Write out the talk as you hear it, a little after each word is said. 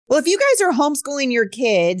Well, if you guys are homeschooling your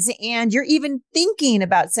kids and you're even thinking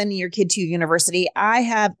about sending your kid to university, I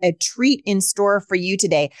have a treat in store for you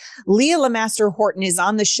today. Leah Lemaster Horton is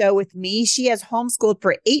on the show with me. She has homeschooled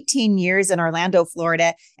for 18 years in Orlando,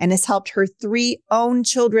 Florida, and has helped her 3 own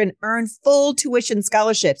children earn full tuition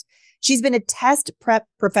scholarships. She's been a test prep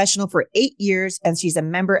professional for 8 years, and she's a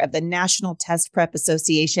member of the National Test Prep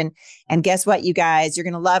Association. And guess what, you guys? You're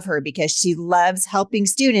going to love her because she loves helping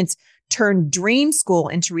students turn dream school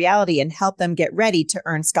into reality and help them get ready to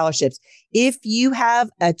earn scholarships. If you have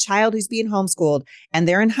a child who's being homeschooled and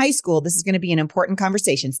they're in high school, this is going to be an important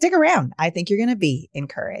conversation. Stick around. I think you're going to be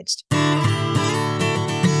encouraged. All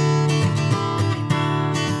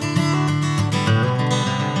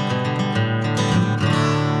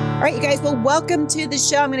right, you guys. Well, welcome to the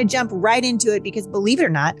show. I'm going to jump right into it because believe it or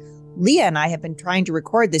not, Leah and I have been trying to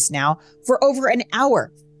record this now for over an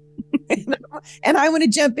hour. And I want to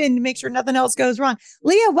jump in to make sure nothing else goes wrong.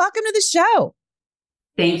 Leah, welcome to the show.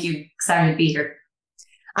 Thank you. Excited to be here.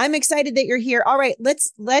 I'm excited that you're here. All right,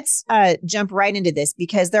 let's jump right into this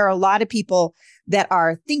because there are a lot of people that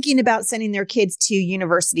are thinking about sending their kids to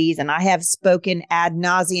universities. And I have spoken ad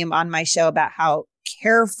nauseum on my show about how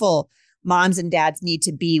careful moms and dads need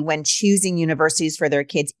to be when choosing universities for their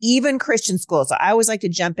kids, even Christian schools. So I always like to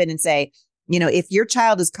jump in and say, if your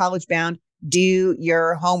child is college bound, do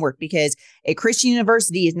your homework because a Christian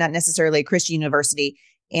university is not necessarily a Christian university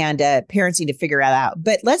and parents need to figure that out.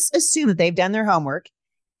 But let's assume that they've done their homework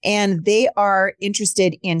and they are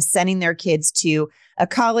interested in sending their kids to a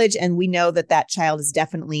college. And we know that that child is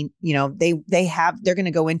definitely, they're going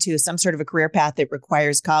to go into some sort of a career path that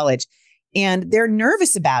requires college and they're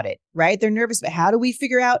nervous about it, right? They're nervous about how do we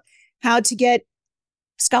figure out how to get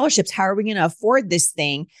scholarships? How are we going to afford this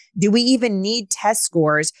thing? Do we even need test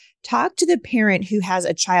scores? Talk to the parent who has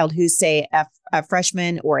a child who's, say, a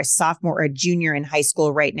freshman or a sophomore or a junior in high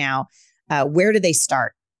school right now. Where do they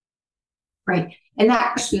start? Right. And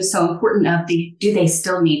that question is so important do they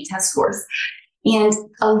still need test scores? And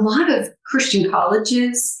a lot of Christian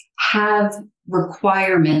colleges have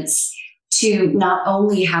requirements to not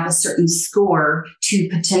only have a certain score to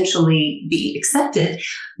potentially be accepted,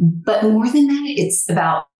 but more than that, it's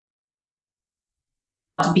about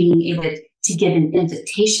being able to get an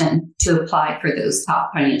invitation to apply for those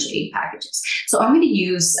top financial aid packages. So I'm going to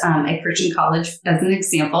use a Christian college as an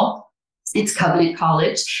example. It's Covenant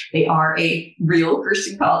College. They are a real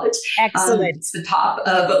Christian college. Excellent. It's the top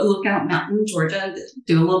of Lookout Mountain, Georgia.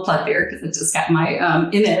 Do a little plug there because I just got my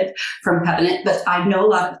image from Covenant. But I know a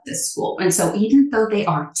lot of this school. And so even though they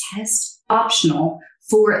are test optional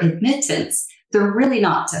for admittance, they're really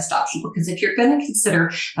not test optional because if you're going to consider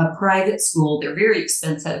a private school, they're very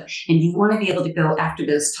expensive and you want to be able to go after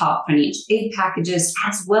those top financial aid packages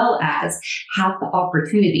as well as have the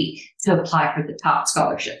opportunity to apply for the top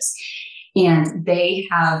scholarships. And they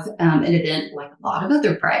have an event like a lot of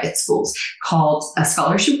other private schools called a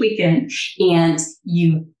scholarship weekend, and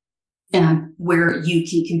where you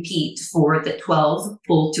can compete for the 12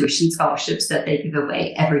 full tuition scholarships that they give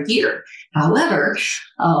away every year. However,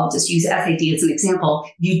 I'll just use SAT as an example.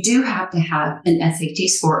 You do have to have an SAT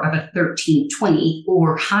score of a 1320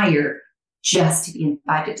 or higher just to be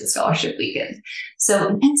invited to scholarship weekend. So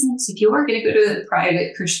in essence, if you are going to go to a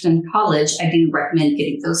private Christian college, I do recommend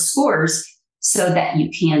getting those scores so that you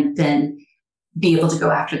can then be able to go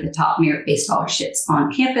after the top merit-based scholarships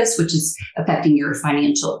on campus, which is affecting your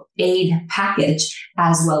financial aid package,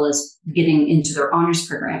 as well as getting into their honors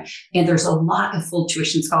program. And there's a lot of full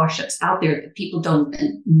tuition scholarships out there that people don't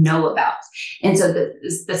even know about. And so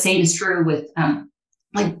the same is true with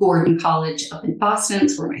like Gordon College up in Boston,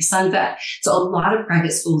 it's where my son's at. So a lot of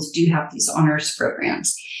private schools do have these honors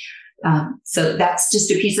programs. So that's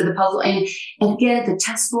just a piece of the puzzle. And again, the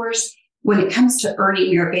test scores, when it comes to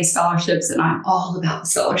earning merit-based scholarships, and I'm all about the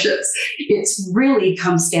scholarships, it really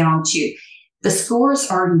comes down to the scores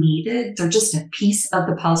are needed. They're just a piece of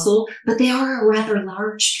the puzzle, but they are a rather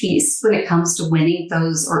large piece when it comes to winning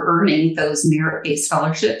those or earning those merit-based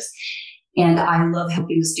scholarships. And I love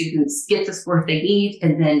helping the students get the scores they need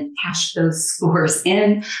and then cash those scores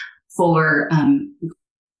in for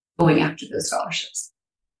going after those scholarships.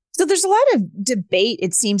 So there's a lot of debate,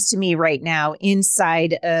 it seems to me right now,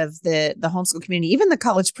 inside of the homeschool community, even the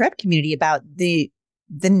college prep community, about the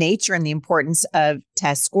nature and the importance of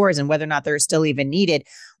test scores and whether or not they're still even needed.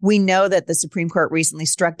 We know that the Supreme Court recently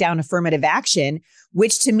struck down affirmative action,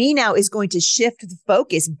 which to me now is going to shift the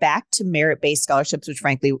focus back to merit-based scholarships, which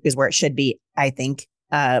frankly is where it should be, I think,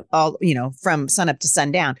 from sun up to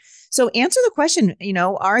sundown. So answer the question,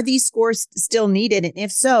 are these scores still needed? And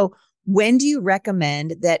if so, when do you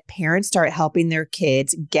recommend that parents start helping their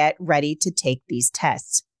kids get ready to take these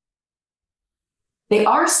tests? They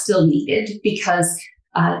are still needed because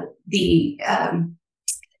the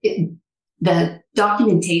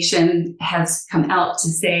documentation has come out to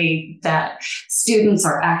say that students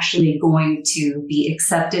are actually going to be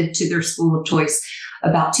accepted to their school of choice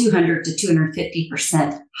about 200 to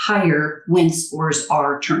 250% higher when scores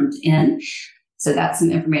are turned in. So that's some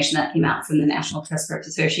information that came out from the National Test Prep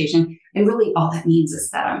Association. And really all that means is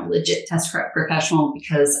that I'm a legit test prep professional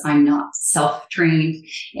because I'm not self-trained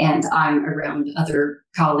and I'm around other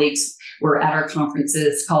colleagues. We're at our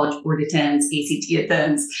conferences, College Board attends, ACT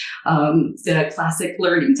attends, the classic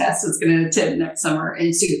learning test is going to attend next summer.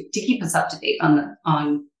 And so to keep us up to date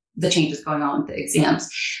on the changes going on with the exams.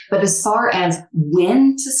 But as far as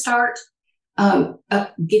when to start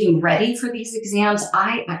getting ready for these exams,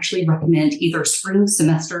 I actually recommend either spring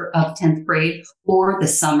semester of 10th grade or the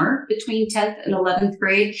summer between 10th and 11th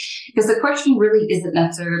grade, because the question really isn't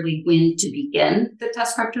necessarily when to begin the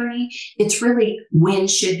test prep journey. It's really when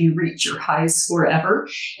should you reach your highest score ever?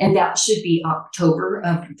 And that should be October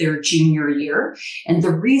of their junior year. And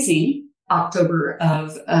the reason October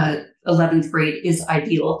of 11th grade is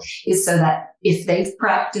ideal is so that if they've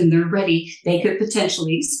prepped and they're ready, they could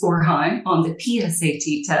potentially score high on the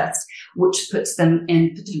PSAT test, which puts them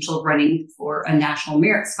in potential running for a National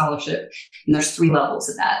Merit Scholarship. And there's 3 levels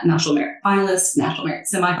of that: National Merit Finalist, National Merit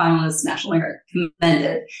Semifinalist, National Merit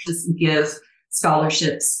Commended. Just give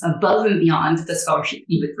scholarships above and beyond the scholarship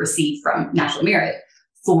you would receive from National Merit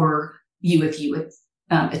for you if you would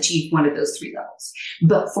achieve one of those 3 levels.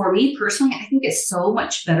 But for me personally, I think it's so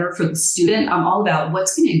much better for the student. I'm all about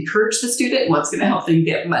what's going to encourage the student, what's going to help them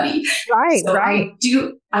get money. Right, so right.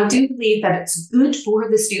 I do believe that it's good for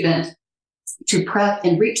the student to prep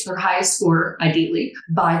and reach their highest score, ideally,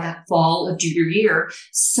 by that fall of junior year,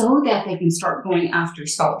 so that they can start going after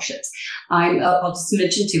scholarships. I'll just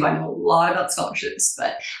mention too, I know a lot about scholarships,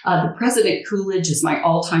 but the President Coolidge is my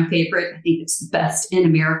all-time favorite. I think it's the best in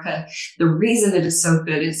America. The reason it is so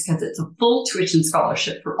good is because it's a full tuition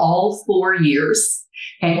scholarship for all 4 years.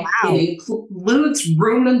 Okay. Wow. It includes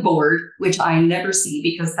room and board, which I never see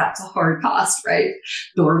because that's a hard cost, right?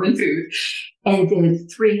 Dorm and food. And then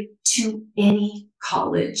 3 to any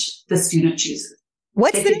college the student chooses.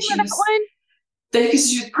 What's the name of that one? They could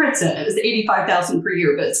choose Princeton. It was $85,000 per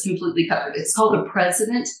year, but it's completely covered. It's called a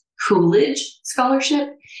President Coolidge Scholarship.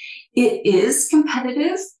 It is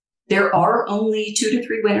competitive. There are only 2 to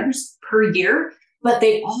 3 winners per year, but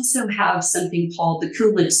they also have something called the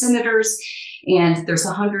Coolidge Senators. And there's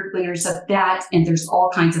 100 winners of that. And there's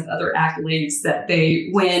all kinds of other accolades that they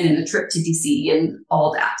win, and a trip to DC and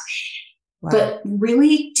all that. Wow. But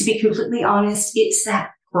really, to be completely honest, it's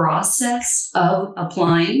that process of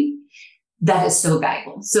applying that is so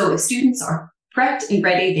valuable. So if students are prepped and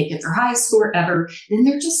ready, they get their highest score ever, then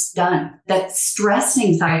they're just done. That stress and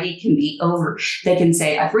anxiety can be over. They can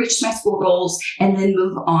say, I've reached my school goals, and then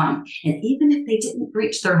move on. And even if they didn't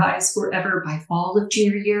reach their highest score ever by fall of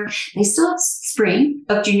junior year, they still have spring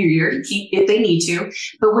of junior year to keep if they need to.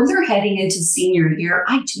 But when they're heading into senior year,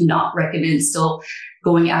 I do not recommend still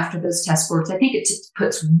going after those test scores. I think it just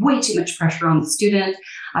puts way too much pressure on the student.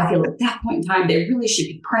 I feel at that point in time, they really should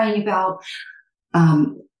be praying about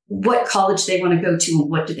what college they want to go to and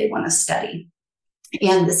what do they want to study.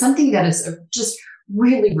 And something that is just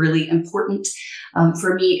really, really important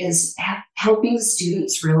for me is helping the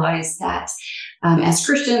students realize that as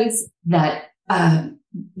Christians, that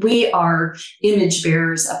we are image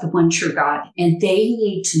bearers of the one true God, and they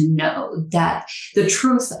need to know that the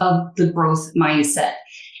truth of the growth mindset.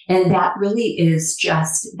 And that really is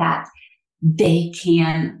just that they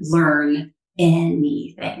can learn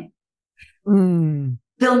anything.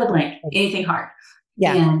 Fill in the blank, anything hard.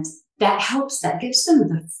 Yeah. And that helps, that gives them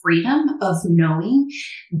the freedom of knowing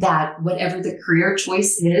that whatever the career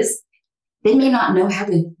choice is, they may not know how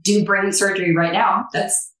to do brain surgery right now.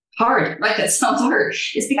 That's hard, right? That sounds hard.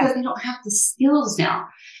 It's because they don't have the skills now.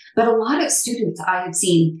 But a lot of students I have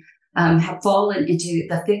seen have fallen into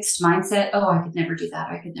the fixed mindset. Oh, I could never do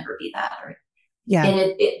that. I could never be that. Or, yeah.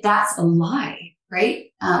 And that's a lie, right?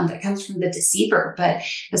 That comes from the deceiver. But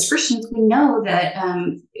as Christians, we know that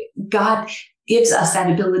God gives us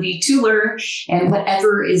that ability to learn, and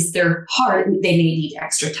whatever is their heart, they may need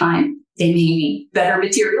extra time. They may need better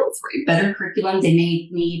materials, right? Better curriculum. They may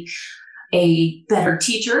need a better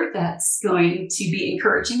teacher that's going to be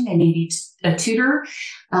encouraging. They may need a tutor.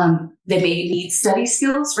 They may need study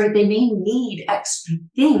skills, right? They may need extra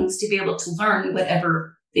things to be able to learn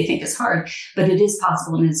whatever they think is hard, but it is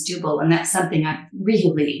possible and it's doable. And that's something I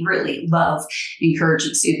really, really love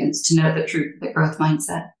encouraging students to know the truth of the growth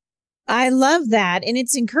mindset. I love that. And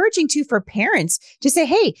it's encouraging too for parents to say,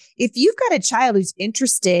 hey, if you've got a child who's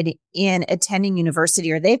interested in attending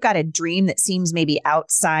university, or they've got a dream that seems maybe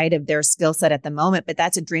outside of their skill set at the moment, but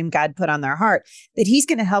that's a dream God put on their heart, that he's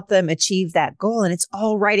going to help them achieve that goal. And it's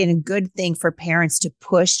all right and a good thing for parents to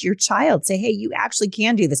push your child, say, hey, you actually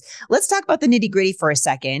can do this. Let's talk about the nitty gritty for a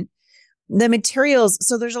second. The materials.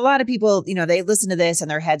 So there's a lot of people, they listen to this and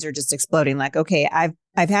their heads are just exploding. Like, okay,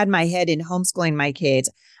 I've had my head in homeschooling my kids.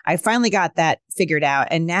 I finally got that figured out.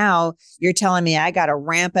 And now you're telling me I got to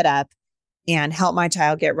ramp it up and help my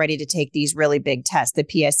child get ready to take these really big tests, the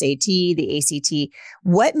PSAT, the ACT.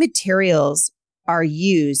 What materials are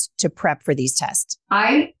used to prep for these tests?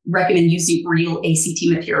 I recommend using real ACT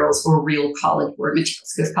materials or real College Board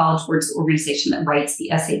materials, because College Board is the organization that writes the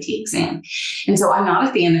SAT exam. And so I'm not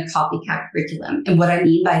a fan of copycat curriculum. And what I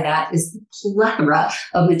mean by that is the plethora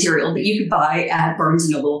of material that you could buy at Barnes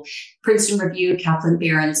 & Noble, Princeton Review, Kaplan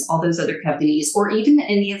Barron's, all those other companies, or even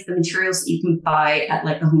any of the materials that you can buy at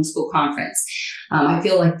like the homeschool conference. I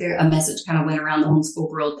feel like a message kind of went around the homeschool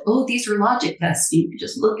world. Oh, these are logic tests. You can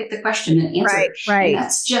just look at the question and answer. Right. And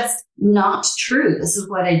that's just not true. This is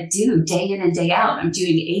what I do day in and day out. I'm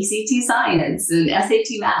doing ACT science and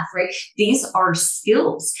SAT math, right? These are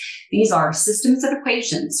skills. These are systems of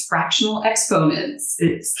equations, fractional exponents,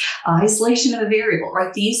 it's isolation of a variable,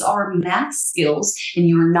 right? These are math skills, and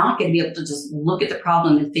you are not going to be able to just look at the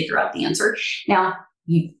problem and figure out the answer. Now,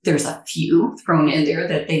 there's a few thrown in there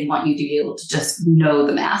that they want you to be able to just know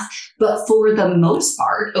the math. But for the most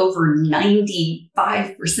part, over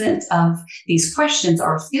 95% of these questions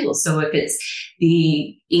are skills. So if it's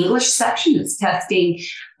the English section, it's testing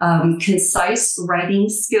concise writing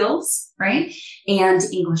skills, right? And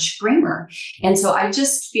English grammar. And so I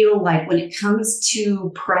just feel like when it comes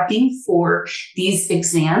to prepping for these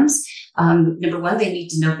exams, number one, they need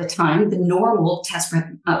to know the time. The normal test prep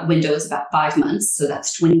window is about 5 months. So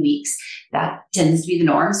that's 20 weeks. That tends to be the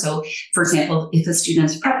norm. So for example, if a student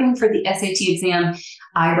is prepping for the SAT exam,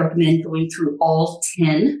 I recommend going through all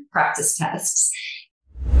 10 practice tests.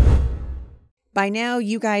 By now,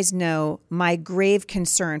 you guys know my grave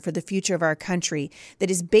concern for the future of our country that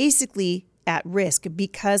is basically at risk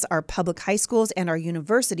because our public high schools and our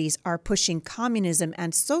universities are pushing communism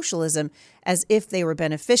and socialism as if they were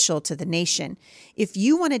beneficial to the nation. If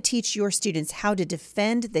you want to teach your students how to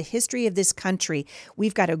defend the history of this country,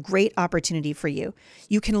 we've got a great opportunity for you.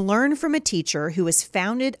 You can learn from a teacher who has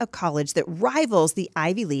founded a college that rivals the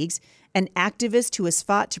Ivy Leagues, an activist who has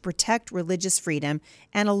fought to protect religious freedom,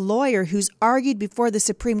 and a lawyer who's argued before the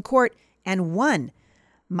Supreme Court and won.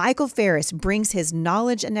 Michael Ferris brings his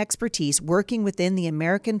knowledge and expertise working within the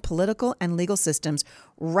American political and legal systems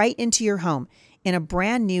right into your home in a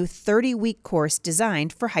brand new 30-week course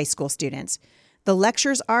designed for high school students. The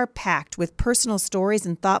lectures are packed with personal stories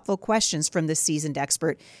and thoughtful questions from this seasoned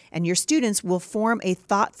expert, and your students will form a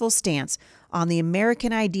thoughtful stance on the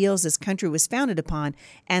American ideals this country was founded upon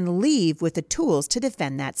and leave with the tools to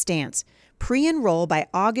defend that stance. Pre-enroll by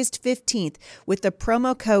August 15th with the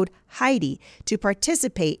promo code Heidi to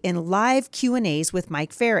participate in live Q&As with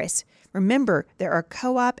Mike Ferris. Remember, there are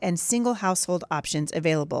co-op and single household options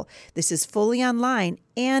available. This is fully online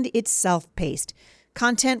and it's self-paced.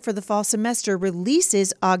 Content for the fall semester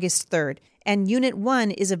releases August 3rd, and Unit 1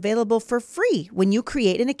 is available for free when you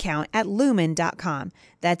create an account at lumen.com.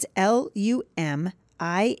 That's LUMINN.com.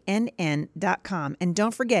 And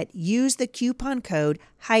don't forget, use the coupon code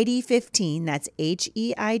Heidi15, that's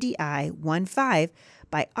HEIDI15,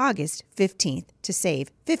 by August 15th to save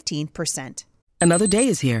 15%. Another day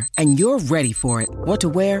is here, and you're ready for it. What to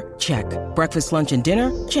wear? Check. Breakfast, lunch, and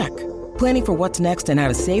dinner? Check. Planning for what's next and how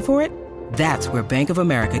to save for it? That's where Bank of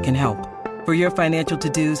America can help. For your financial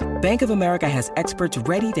to-dos, Bank of America has experts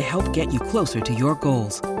ready to help get you closer to your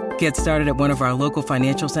goals. Get started at one of our local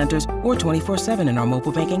financial centers or 24/7 in our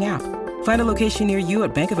mobile banking app. Find a location near you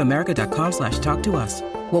at bankofamerica.com/talktous.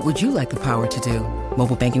 What would you like the power to do?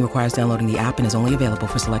 Mobile banking requires downloading the app and is only available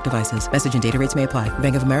for select devices. Message and data rates may apply.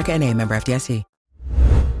 Bank of America NA, member FDIC.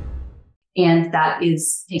 And that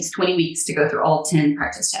takes 20 weeks to go through all 10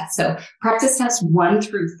 practice tests. So practice tests 1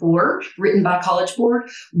 through 4, written by College Board,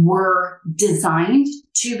 were designed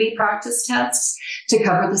to be practice tests to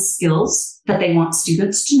cover the skills that they want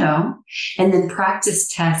students to know. And then practice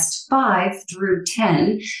test 5 through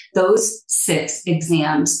 10, those 6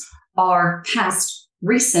 exams are past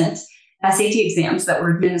recent SAT exams that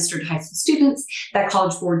were administered to high school students that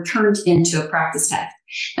College Board turned into a practice test.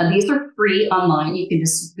 Now, these are free online. You can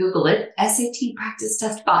just Google it, SAT Practice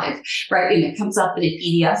Test 5, right? And it comes up in a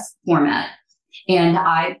PDF format. And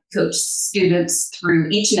I coach students through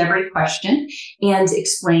each and every question and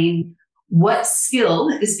explain what skill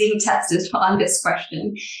is being tested on this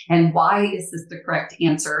question, and why is this the correct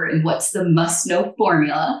answer, and what's the must-know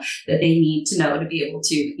formula that they need to know to be able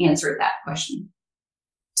to answer that question.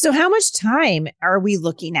 So how much time are we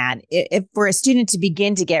looking at if for a student to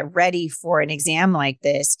begin to get ready for an exam like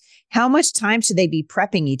this? How much time should they be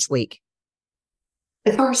prepping each week?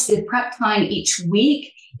 As far as the prep time each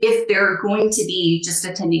week, if they're going to be just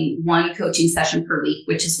attending one coaching session per week,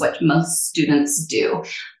 which is what most students do,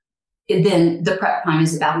 then the prep time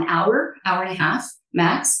is about an hour, hour and a half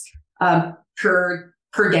max per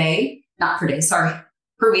day, not per day, sorry,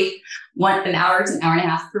 per week. An hour to an hour and a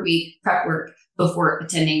half per week prep work before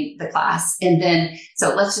attending the class. And then,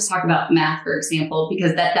 so let's just talk about math, for example,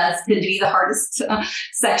 because that does tend to be the hardest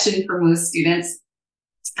section for most students.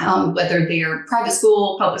 Whether they're private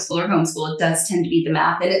school, public school, or homeschool, it does tend to be the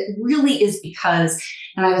math. And it really is because,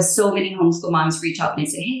 and I have so many homeschool moms reach out and they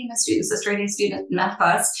say, hey, my student's a straight A student in math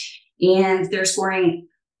class, and they're scoring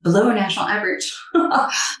below national average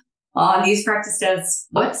on these practice tests.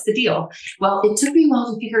 What's the deal? Well, it took me a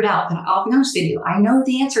while to figure it out, but I'll be honest with you, I know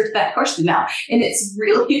the answer to that question now. And it's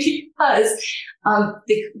really because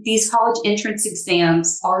these college entrance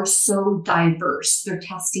exams are so diverse. They're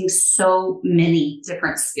testing so many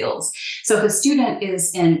different skills. So if a student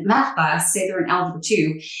is in math class, say they're in Algebra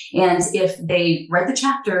 2, and if they read the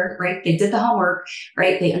chapter, right, they did the homework,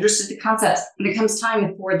 right, they understood the concepts, when it comes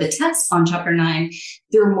time for the test on Chapter 9,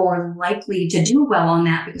 they're more likely to do well on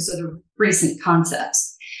that because of the recent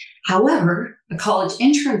concepts. However, a college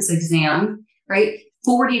entrance exam, right,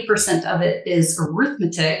 40% of it is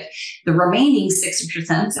arithmetic. The remaining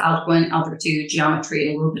 60%, Algebra 1, Algebra 2, geometry,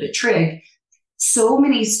 and a little bit of trig. So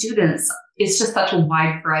many students, it's just such a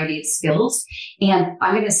wide variety of skills. And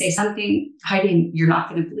I'm going to say something, Heidi, you're not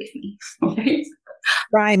going to believe me. Okay?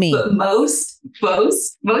 Try me. But most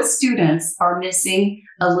students are missing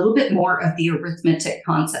a little bit more of the arithmetic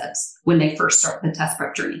concepts when they first start the test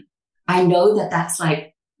prep journey. I know that that's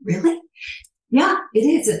like, really? Yeah, it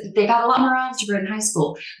is. They got a lot more algebra in high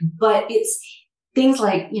school, but it's things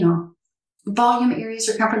like, volume, area,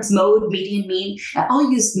 circumference, mode, median, mean. I'll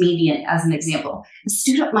use median as an example. A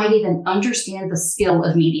student might even understand the skill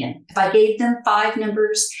of median. If I gave them 5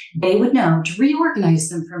 numbers, they would know to reorganize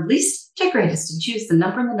them from least to greatest and choose the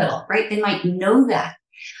number in the middle, right? They might know that.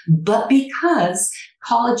 But because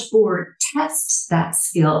College Board tests that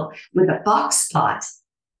skill with a box plot,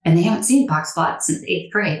 and they haven't seen box plot since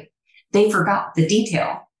 8th grade, they forgot the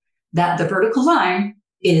detail that the vertical line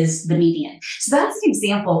is the median. So that's an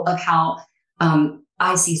example of how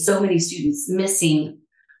I see so many students missing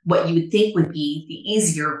what you would think would be the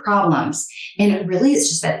easier problems. And it really is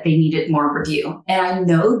just that they needed more review. And I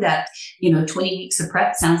know that, 20 weeks of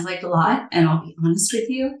prep sounds like a lot. And I'll be honest with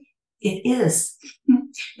you, it is.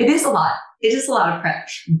 It is a lot. It is a lot of prep,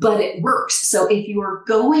 but it works. So if you are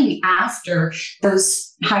going after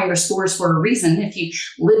those higher scores for a reason, if you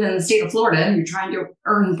live in the state of Florida and you're trying to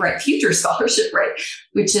earn Bright Future Scholarship, right,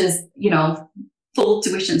 which is, full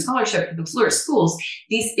tuition scholarship for the Florida schools,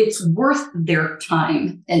 it's worth their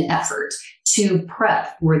time and effort to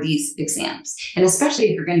prep for these exams. And especially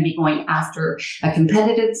if you're going to be going after a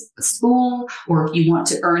competitive school, or if you want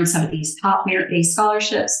to earn some of these top merit-based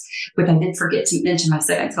scholarships, which I did forget to mention my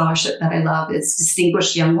second scholarship that I love is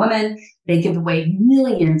Distinguished Young Women. They give away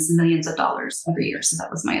millions and millions of dollars every year. So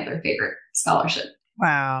that was my other favorite scholarship.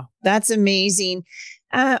 Wow, that's amazing.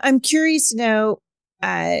 I'm curious to know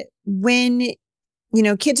when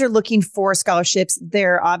kids are looking for scholarships.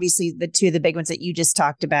 They're obviously the two of the big ones that you just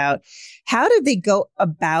talked about. How do they go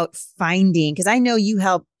about finding? Because I know you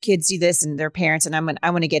help kids do this and their parents, and I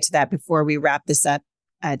want to get to that before we wrap this up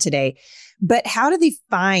today. But how do they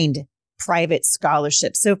find private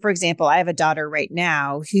scholarships? So, for example, I have a daughter right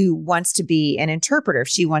now who wants to be an interpreter.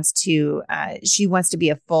 She wants to be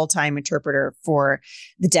a full-time interpreter for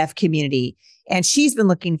the deaf community, and she's been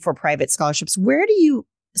looking for private scholarships. Where do you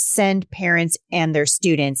send parents and their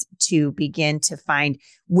students to begin to find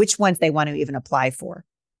which ones they want to even apply for?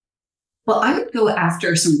 Well, I would go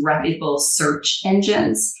after some reputable search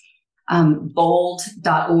engines,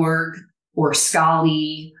 bold.org or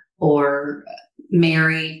Scholly or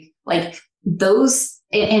Mary, like those,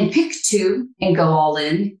 and pick 2 and go all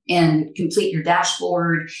in and complete your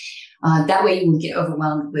dashboard. That way you won't get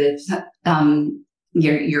overwhelmed with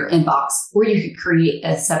your inbox, or you could create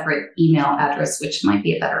a separate email address, which might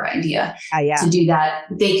be a better idea to do that.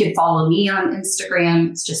 They could follow me on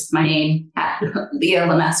Instagram. It's just my name at Leah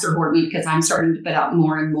Lemaster Horton, because I'm starting to put out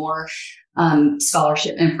more and more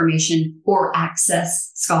scholarship information or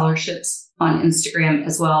access scholarships on Instagram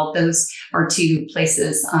as well. Those are two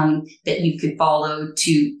places that you could follow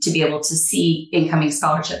to be able to see incoming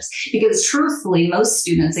scholarships. Because truthfully, most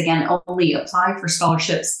students, again, only apply for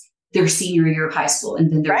scholarships their senior year of high school,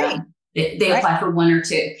 and then they're done. They apply for one or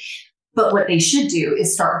two. But what they should do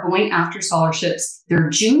is start going after scholarships their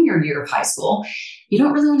junior year of high school. You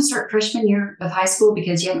don't really want to start freshman year of high school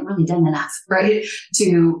because you haven't really done enough, right,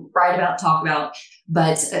 to write about, talk about.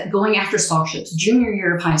 But going after scholarships junior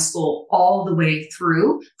year of high school all the way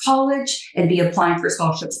through college, and be applying for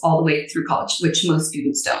scholarships all the way through college, which most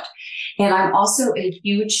students don't. And I'm also a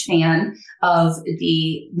huge fan of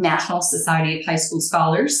the National Society of High School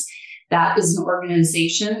Scholars. That is an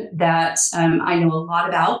organization that I know a lot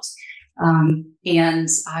about. And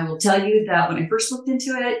I will tell you that when I first looked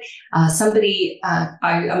into it,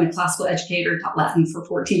 I'm a classical educator, taught Latin for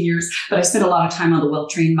 14 years, but I spent a lot of time on the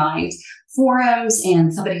Well-Trained Mind forums,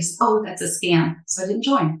 and somebody said, "Oh, that's a scam." So I didn't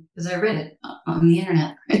join because I read it on the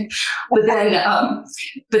internet. But then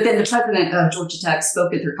the president of Georgia Tech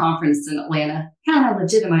spoke at their conference in Atlanta, kind of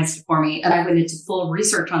legitimized it for me. And I went into full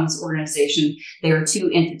research on this organization. They are two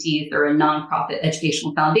entities. They're a nonprofit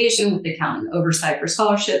educational foundation with accounting and oversight for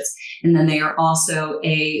scholarships. And then they are also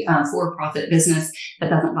a for-profit business.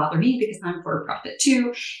 That doesn't bother me because I'm for-profit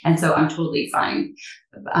too. And so I'm totally fine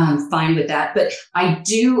with that. But I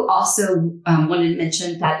do also want to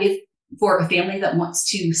mention that if for a family that wants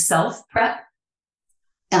to self-prep,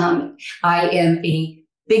 I am a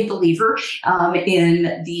big believer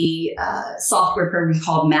in the software program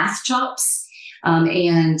called Math Chops.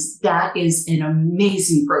 And that is an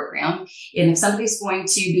amazing program. And if somebody's going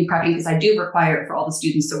to be prepping, because I do require it for all the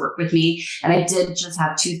students to work with me, and I did just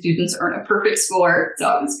have 2 students earn a perfect score. So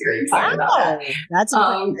I was very excited about that. That's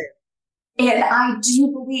impressive. And I do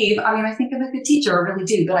believe, I think I'm a good teacher, I really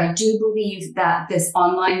do, but I do believe that this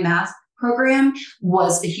online math program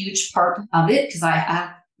was a huge part of it, because I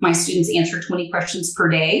have my students answer 20 questions per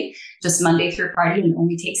day, just Monday through Friday, and it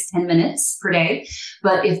only takes 10 minutes per day.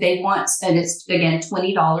 But if they want, and it's again,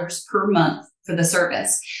 $20 per month for the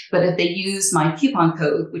service. But if they use my coupon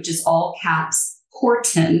code, which is all caps,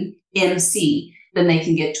 Horton MC, then they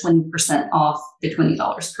can get 20% off the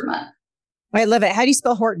 $20 per month. I love it. How do you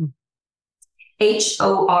spell Horton?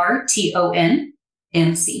 Horton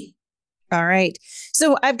MC. All right.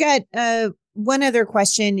 So I've got one other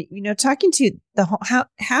question, talking to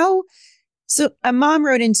so a mom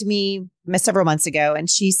wrote into me several months ago, and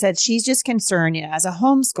she said she's just concerned, as a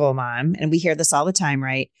homeschool mom, and we hear this all the time,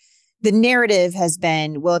 right? The narrative has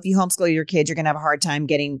been, well, if you homeschool your kids, you're going to have a hard time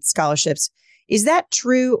getting scholarships. Is that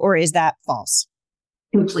true, or is that false?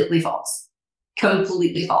 Completely false.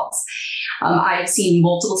 Completely false. I've seen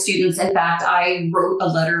multiple students. In fact, I wrote a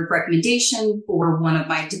letter of recommendation for one of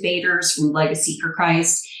my debaters from Legacy for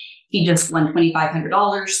Christ. He just won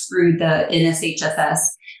 $2,500 through the NSHSS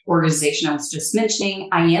organization I was just mentioning.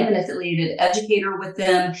 I am an affiliated educator with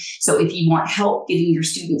them. So if you want help getting your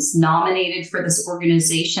students nominated for this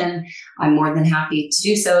organization, I'm more than happy to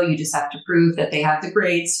do so. You just have to prove that they have the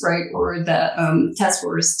grades, right, or the test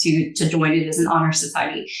scores to join it as an honor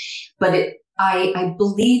society. But I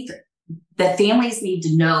believe that families need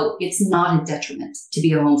to know it's not a detriment to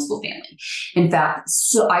be a homeschool family. In fact,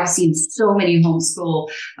 I've seen so many homeschool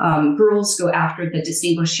girls go after the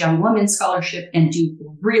Distinguished Young Woman Scholarship and do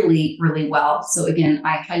really, really well. So again,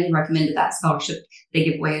 I highly recommend that scholarship. They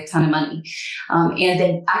give away a ton of money. And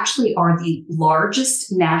they actually are the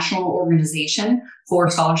largest national organization for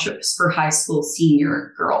scholarships for high school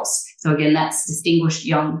senior girls. So again, that's Distinguished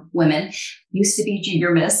Young Women. Used to be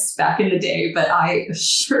Junior Miss back in the day, but I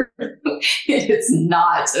assure you it is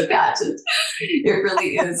not a pageant. It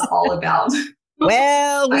really is all about.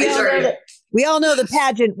 Well, we all know the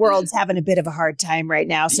pageant world's having a bit of a hard time right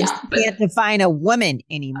now since you can't define a woman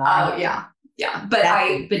anymore. Oh, yeah. Yeah. But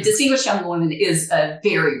Distinguished Young Women is a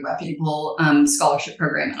very reputable scholarship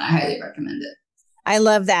program, and I highly recommend it. I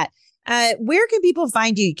love that. Where can people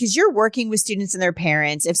find you? Because you're working with students and their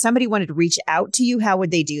parents. If somebody wanted to reach out to you, how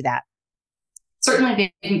would they do that?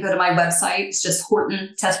 Certainly, they can go to my website. It's just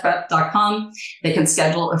HortonTestPrep.com. They can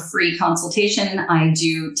schedule a free consultation. I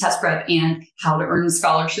do test prep and how to earn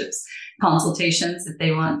scholarships consultations if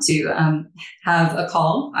they want to have a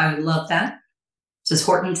call. I would love that. Just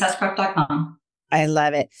HortonTestPrep.com. I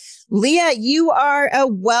love it. Leah, you are a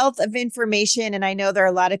wealth of information, and I know there are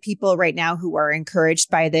a lot of people right now who are encouraged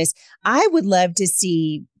by this. I would love to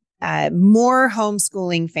see more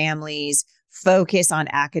homeschooling families focus on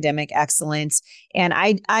academic excellence. And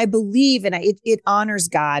I believe, and it honors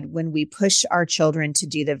God when we push our children to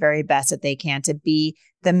do the very best that they can, to be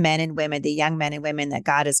the men and women, the young men and women that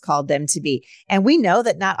God has called them to be. And we know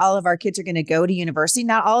that not all of our kids are going to go to university.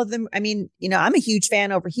 Not all of them. I mean, I'm a huge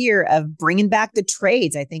fan over here of bringing back the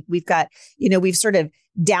trades. I think we've got, we've sort of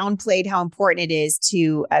downplayed how important it is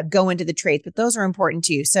to go into the trades, but those are important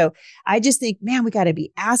too. So I just think, man, we got to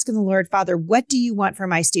be asking the Lord, Father, what do you want for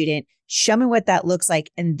my student? Show me what that looks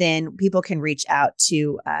like. And then people can reach out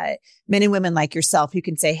to men and women like yourself who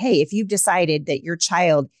can say, hey, if you've decided that your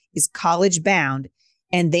child is college bound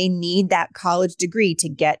and they need that college degree to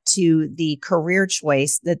get to the career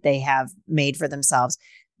choice that they have made for themselves,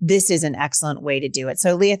 this is an excellent way to do it.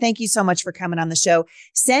 So Leah, thank you so much for coming on the show.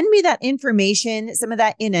 Send me that information, some of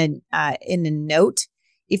that in a note.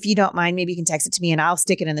 If you don't mind, maybe you can text it to me and I'll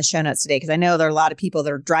stick it in the show notes today, because I know there are a lot of people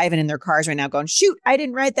that are driving in their cars right now going, shoot, I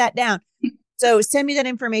didn't write that down. So send me that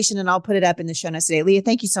information and I'll put it up in the show notes today. Leah,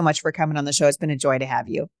 thank you so much for coming on the show. It's been a joy to have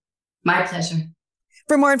you. My pleasure.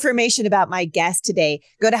 For more information about my guest today,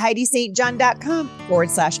 go to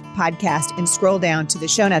HeidiSt.John.com/podcast and scroll down to the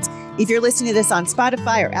show notes. If you're listening to this on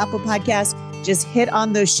Spotify or Apple Podcasts, just hit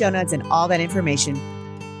on those show notes and all that information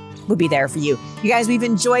will be there for you. You guys, we've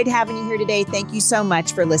enjoyed having you here today. Thank you so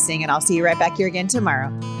much for listening, and I'll see you right back here again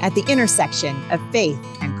tomorrow at the intersection of faith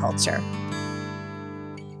and culture.